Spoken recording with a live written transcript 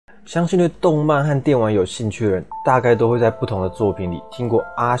相信对动漫和电玩有兴趣的人，大概都会在不同的作品里听过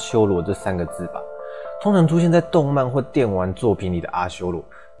阿修罗这3个字吧。通常出现在动漫或电玩作品里的阿修罗，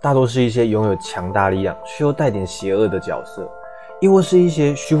大多是一些拥有强大力量却又带点邪恶的角色，亦或是一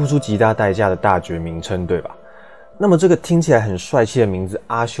些需付出极大代价的大绝名称，对吧？那么这个听起来很帅气的名字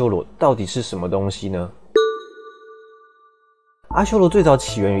阿修罗到底是什么东西呢？阿修罗最早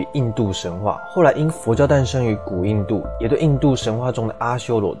起源于印度神话，后来因佛教诞生于古印度，也对印度神话中的阿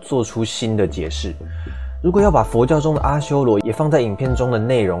修罗做出新的解释。如果要把佛教中的阿修罗也放在影片中的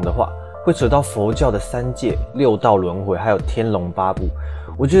内容的话，会扯到佛教的3界、6道轮回，还有天龙八部。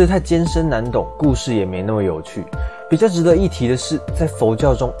我觉得太艰深难懂，故事也没那么有趣。比较值得一提的是，在佛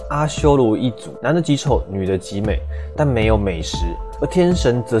教中，阿修罗一族男的极丑，女的极美，但没有美食；而天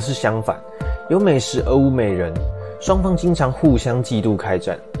神则是相反，有美食而无美人。双方经常互相嫉妒开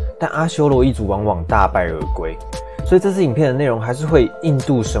战，但阿修罗一族往往大败而归。所以这次影片的内容还是会以印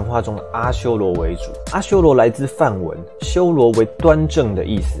度神话中的阿修罗为主。阿修罗来自梵文，修罗为端正的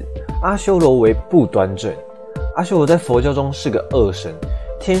意思，阿修罗为不端正。阿修罗在佛教中是个恶神，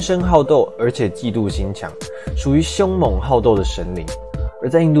天生好斗，而且嫉妒心强，属于凶猛好斗的神灵。而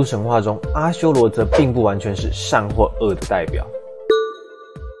在印度神话中，阿修罗则并不完全是善或恶的代表。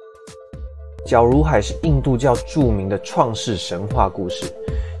搅乳海是印度教著名的创世神话故事。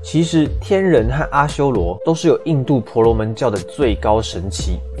其实天人和阿修罗都是由印度婆罗门教的最高神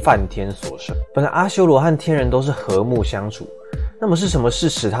祇梵天所生。本来阿修罗和天人都是和睦相处，那么是什么事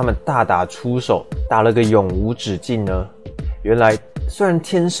使他们大打出手，打了个永无止境呢？原来虽然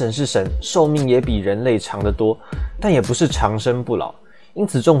天神是神，寿命也比人类长得多，但也不是长生不老，因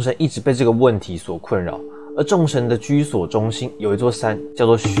此众神一直被这个问题所困扰。而众神的居所中心有一座山，叫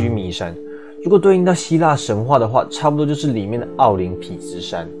做须弥山。如果对应到希腊神话的话，差不多就是里面的奥林匹斯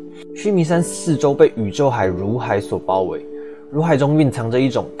山。须弥山四周被宇宙海乳海所包围，乳海中蕴藏着一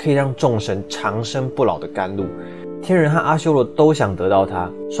种可以让众神长生不老的甘露。天人和阿修罗都想得到它，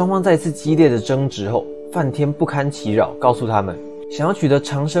双方在一次激烈的争执后，梵天不堪其扰，告诉他们，想要取得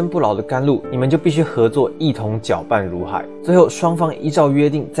长生不老的甘露，你们就必须合作，一同搅拌乳海。最后双方依照约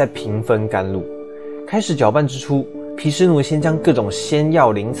定再平分甘露。开始搅拌之初，毗湿奴先将各种仙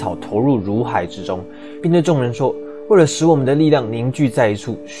药灵草投入乳海之中，并对众人说，为了使我们的力量凝聚在一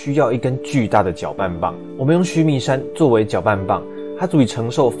处，需要一根巨大的搅拌棒。我们用须弥山作为搅拌棒，它足以承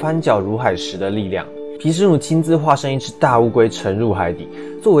受翻搅乳海时的力量。毗湿奴亲自化身一只大乌龟沉入海底，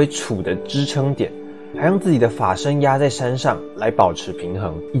作为杵的支撑点，还让自己的法身压在山上来保持平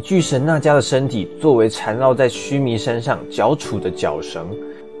衡，以巨神那迦的身体作为缠绕在须弥山上绞杵的绞绳。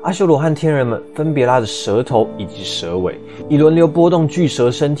阿修罗和天人们分别拉着蛇头以及蛇尾，以轮流拨动巨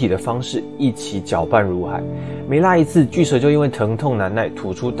蛇身体的方式一起搅拌乳海。每拉一次，巨蛇就因为疼痛难耐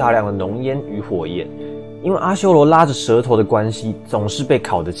吐出大量的浓烟与火焰。因为阿修罗拉着蛇头的关系，总是被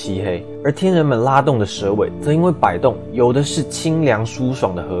烤得漆黑，而天人们拉动的蛇尾则因为摆动，有的是清凉舒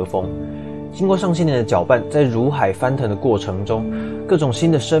爽的和风。经过上千年的搅拌，在乳海翻腾的过程中，各种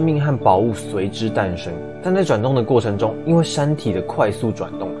新的生命和宝物随之诞生。但在转动的过程中，因为山体的快速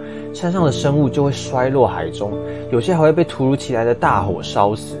转动，山上的生物就会衰落海中，有些还会被突如其来的大火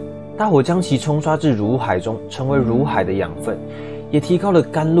烧死。大火将其冲刷至乳海中，成为乳海的养分，也提高了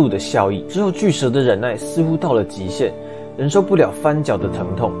甘露的效益。之后巨蛇的忍耐似乎到了极限，忍受不了翻搅的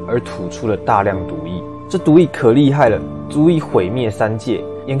疼痛，而吐出了大量毒液。这毒液可厉害了，足以毁灭3界。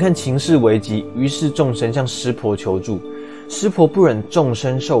眼看情势危急，于是众神向湿婆求助。湿婆不忍众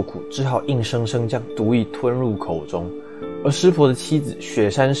生受苦，只好硬生生将毒液吞入口中。而湿婆的妻子雪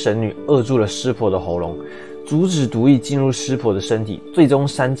山神女扼住了湿婆的喉咙，阻止毒液进入湿婆的身体，最终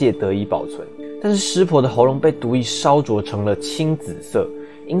3界得以保存。但是湿婆的喉咙被毒液烧灼成了青紫色，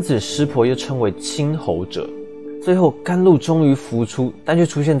因此湿婆又称为青喉者。最后甘露终于浮出，但却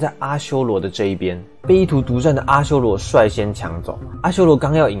出现在阿修罗的这一边，被意图独占的阿修罗率先抢走。阿修罗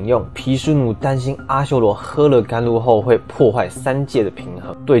刚要饮用，毗湿奴担心阿修罗喝了甘露后会破坏3界的平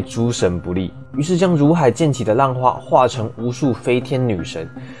衡，对诸神不利，于是将乳海溅起的浪花化成无数飞天女神。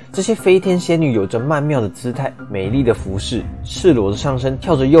这些飞天仙女有着曼妙的姿态，美丽的服饰，赤裸的上身，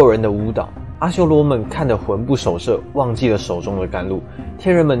跳着诱人的舞蹈。阿修罗们看得魂不守舍，忘记了手中的甘露。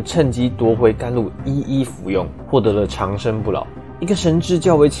天人们趁机夺回甘露，一一服用，获得了长生不老。一个神智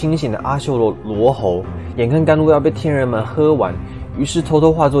较为清醒的阿修罗罗喉，眼看甘露要被天人们喝完，于是偷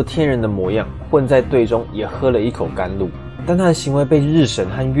偷化作天人的模样，混在队中也喝了一口甘露。但他的行为被日神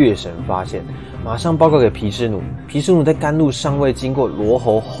和月神发现，马上报告给毗湿奴。毗湿奴在甘露尚未经过罗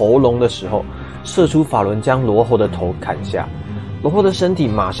喉喉咙的时候，射出法轮将罗喉的头砍下。罗喉的身体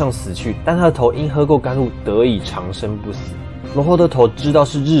马上死去，但他的头因喝过甘露得以长生不死。罗后的头知道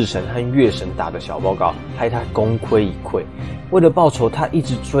是日神和月神打的小报告，害他功亏一篑。为了报仇，他一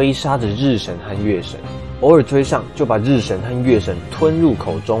直追杀着日神和月神，偶尔追上就把日神和月神吞入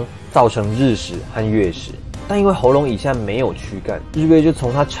口中，造成日食和月食。但因为喉咙以下没有躯干，日月就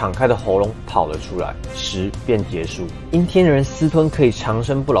从他敞开的喉咙跑了出来，时便结束。因天人私吞可以长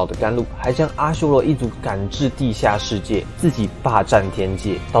生不老的甘露，还将阿修罗一族赶至地下世界，自己霸占天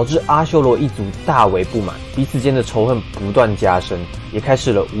界，导致阿修罗一族大为不满，彼此间的仇恨不断加深，也开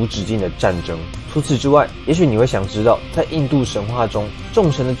始了无止境的战争。除此之外，也许你会想知道，在印度神话中，众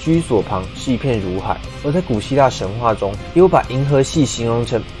神的居所旁是一片乳海，而在古希腊神话中，也有把银河系形容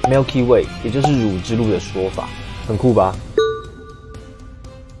成 Milky Way， 也就是乳之路的说法，很酷吧？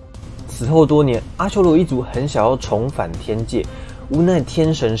此后多年，阿修罗一族很想要重返天界，无奈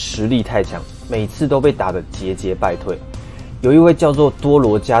天神实力太强，每次都被打得节节败退。有一位叫做多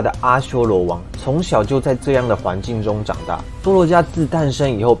罗迦的阿修罗王，从小就在这样的环境中长大。多罗迦自诞生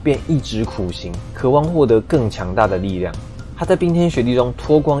以后便一直苦行，渴望获得更强大的力量。他在冰天雪地中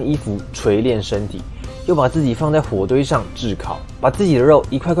脱光衣服锤炼身体，又把自己放在火堆上炙烤，把自己的肉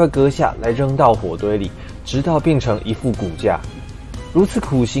一块块割下来扔到火堆里，直到变成一副骨架。如此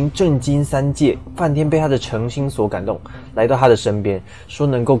苦行震惊三界，梵天被他的诚心所感动，来到他的身边，说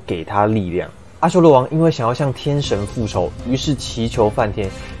能够给他力量。阿修罗王因为想要向天神复仇，于是祈求梵天，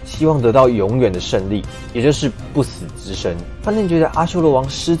希望得到永远的胜利，也就是不死之身。梵天觉得阿修罗王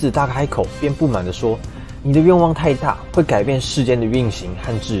狮子大开口，便不满地说：“你的愿望太大，会改变世间的运行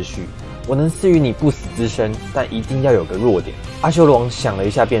和秩序。我能赐予你不死之身，但一定要有个弱点。”阿修罗王想了一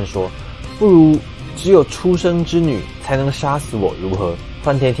下，便说：“不如只有出生之女才能杀死我，如何？”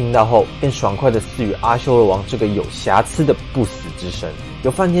梵天听到后，便爽快地赐予阿修罗王这个有瑕疵的不死之身。有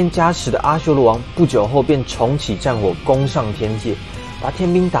梵天加持的阿修罗王，不久后便重启战火，攻上天界，把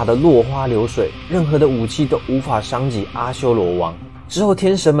天兵打得落花流水，任何的武器都无法伤及阿修罗王。之后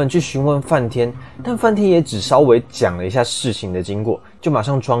天神们去询问梵天，但梵天也只稍微讲了一下事情的经过，就马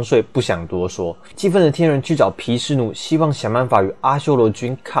上装睡，不想多说。气愤的天人去找毗湿奴，希望想办法与阿修罗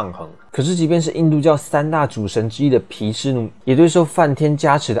军抗衡。可是即便是印度教三大主神之一的毗湿奴，也对受梵天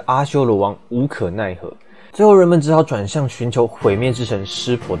加持的阿修罗王无可奈何。最后人们只好转向寻求毁灭之神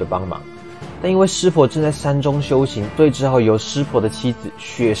湿婆的帮忙。但因为湿婆正在山中修行，所以只好由湿婆的妻子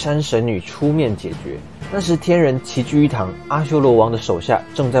雪山神女出面解决。那时天人齐聚一堂，阿修罗王的手下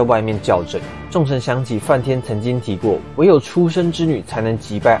正在外面叫阵。众神想起梵天曾经提过，唯有出生之女才能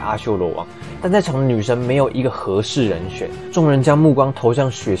击败阿修罗王，但在场的女神没有一个合适人选。众人将目光投向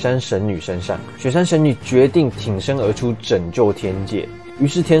雪山神女身上，雪山神女决定挺身而出，拯救天界。于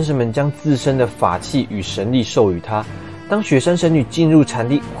是天神们将自身的法器与神力授予她。当雪山神女进入禅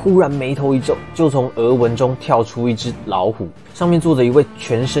地，忽然眉头一皱，就从额纹中跳出一只老虎，上面坐着一位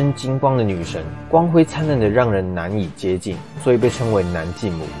全身金光的女神，光辉灿烂的让人难以接近，所以被称为南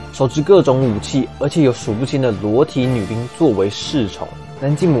静母。手持各种武器，而且有数不清的裸体女兵作为侍从。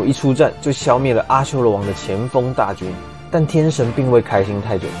南静母一出战，就消灭了阿修罗王的前锋大军。但天神并未开心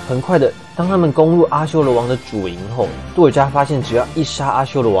太久，很快的，当他们攻入阿修罗王的主营后，多尔迦发现只要一杀阿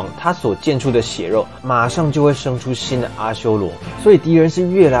修罗王，他所溅出的血肉马上就会生出新的阿修罗，所以敌人是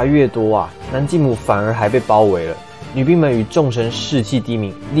越来越多啊。南静母反而还被包围了，女兵们与众神士气低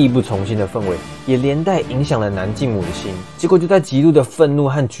迷、力不从心的氛围，也连带影响了南静母的心。结果就在极度的愤怒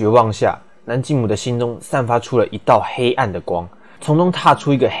和绝望下，南静母的心中散发出了一道黑暗的光。从中踏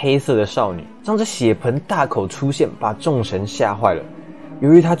出一个黑色的少女，张着血盆大口出现，把众神吓坏了。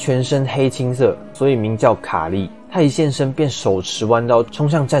由于她全身黑青色，所以名叫卡莉。她一现身便手持弯刀冲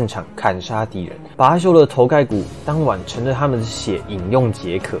向战场，砍杀敌人，把阿修罗的头盖骨当晚乘着他们的血饮用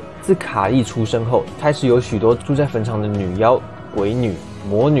解渴。自卡莉出生后，开始有许多住在坟场的女妖、鬼女、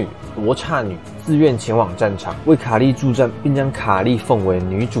魔女、罗刹女自愿前往战场，为卡莉助战，并将卡莉奉为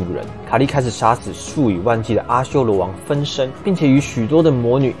女主人。卡莉开始杀死数以万计的阿修罗王分身，并且与许多的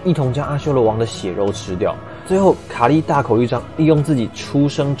魔女一同将阿修罗王的血肉吃掉。最后，卡莉大口一张，利用自己出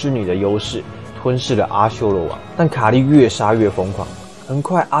生之女的优势，吞噬了阿修罗王。但卡莉越杀越疯狂，很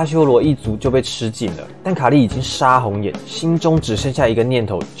快阿修罗一族就被吃尽了。但卡莉已经杀红眼，心中只剩下一个念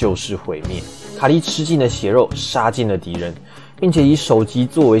头，就是毁灭。卡莉吃尽了血肉，杀尽了敌人，并且以首级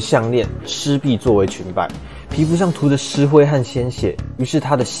作为项链，尸臂作为裙摆，皮肤上涂着尸灰和鲜血。于是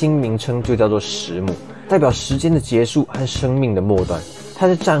她的新名称就叫做石母，代表时间的结束和生命的末端。她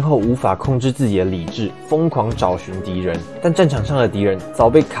在战后无法控制自己的理智，疯狂找寻敌人，但战场上的敌人早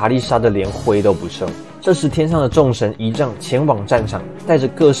被卡莉杀得连灰都不剩。这时天上的众神仪仗前往战场，带着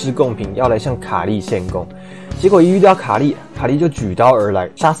各式贡品要来向卡莉献贡。结果一遇到卡莉就举刀而来，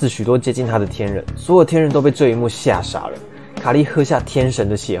杀死许多接近他的天人。所有天人都被这一幕吓傻了。卡莉喝下天神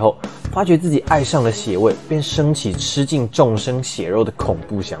的血后，发觉自己爱上了血味，便升起吃尽众生血肉的恐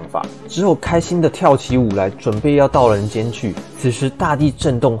怖想法。之后开心的跳起舞来，准备要到人间去。此时大地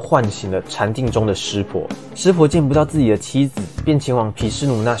震动，唤醒了禅定中的湿婆。湿婆见不到自己的妻子，便前往毗湿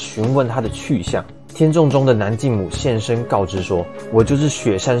奴那询问他的去向。天众中的男继母现身告知说，我就是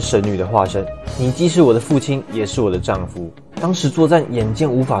雪山神女的化身，你既是我的父亲，也是我的丈夫。当时作战眼见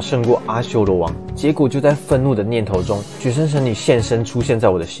无法胜过阿修罗王，结果就在愤怒的念头中，雪山神女现身出现在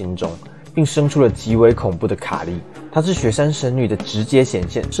我的心中，并生出了极为恐怖的卡莉。她是雪山神女的直接显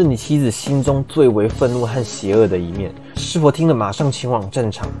现，是你妻子心中最为愤怒和邪恶的一面。湿婆听了，马上前往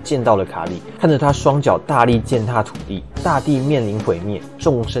战场，见到了卡莉，看着她双脚大力践踏土地，大地面临毁灭，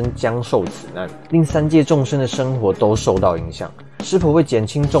众生将受此难，令三界众生的生活都受到影响。湿婆为减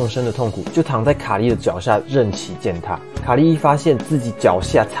轻众生的痛苦，就躺在卡莉的脚下任其践踏。卡莉一发现自己脚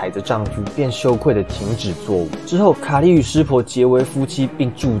下踩着丈夫，便羞愧地停止作舞。之后，卡莉与湿婆结为夫妻，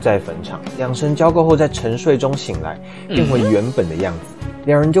并住在坟场。两神交媾后，在沉睡中醒来，变回原本的样子。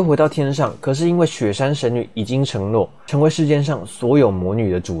两人就回到天上，可是因为雪山神女已经承诺成为世间上所有魔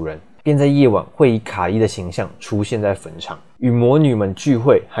女的主人，便在夜晚会以卡莉的形象出现在坟场，与魔女们聚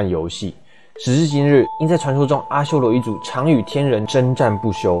会和游戏。时至今日，因在传说中阿修罗一族常与天人征战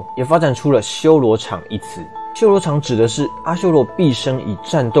不休，也发展出了修罗场一词。修罗场指的是阿修罗毕生以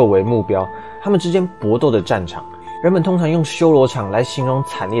战斗为目标，他们之间搏斗的战场。人们通常用修罗场来形容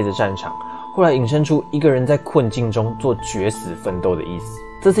惨烈的战场，后来引申出一个人在困境中做决死奋斗的意思。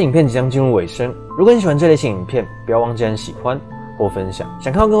这次影片即将进入尾声，如果你喜欢这类型影片，不要忘记按喜欢或分享。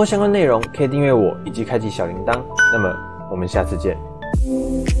想看到更多相关内容，可以订阅我以及开启小铃铛。那么我们下次见。